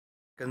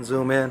Can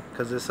zoom in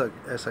because it's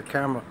a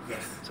camera.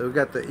 Yes. So we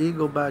got the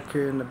eagle back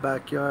here in the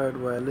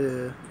backyard where I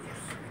live. Yes,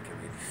 we can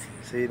really see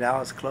it. See, now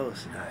it's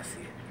close. Now I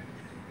see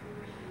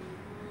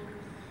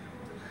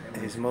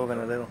it. He's moving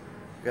a little.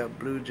 We got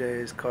Blue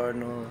Jays,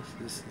 Cardinals.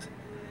 This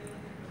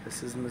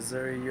is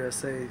Missouri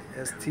USA,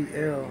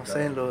 STL,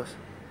 St. Louis.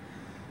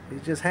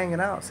 He's just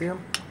hanging out. See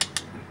him?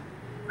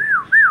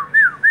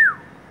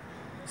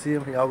 See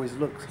him? He always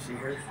looks. See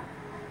her?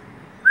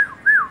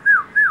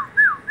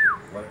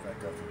 What if I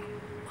go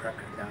crack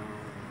her down?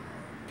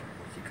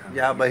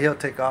 Yeah, but he'll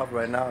take off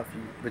right now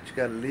but you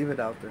gotta leave it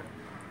out there.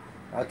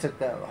 I took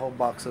that whole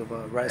box of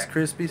Rice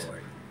Krispies.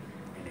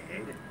 And they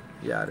ate it?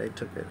 Yeah, they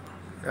took it.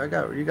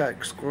 You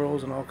got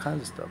squirrels and all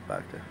kinds of stuff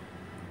back there.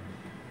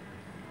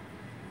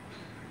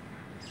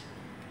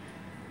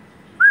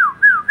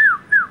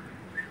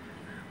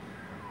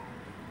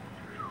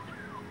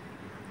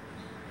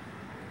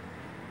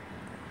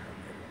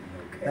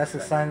 That's a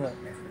sign of...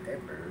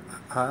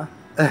 Huh?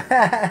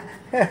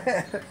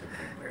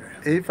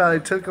 He probably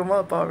took them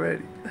up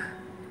already.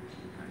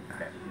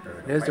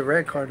 There's the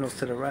red Cardinals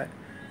to the right.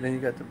 And then you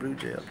got the Blue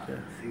Jay up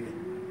there.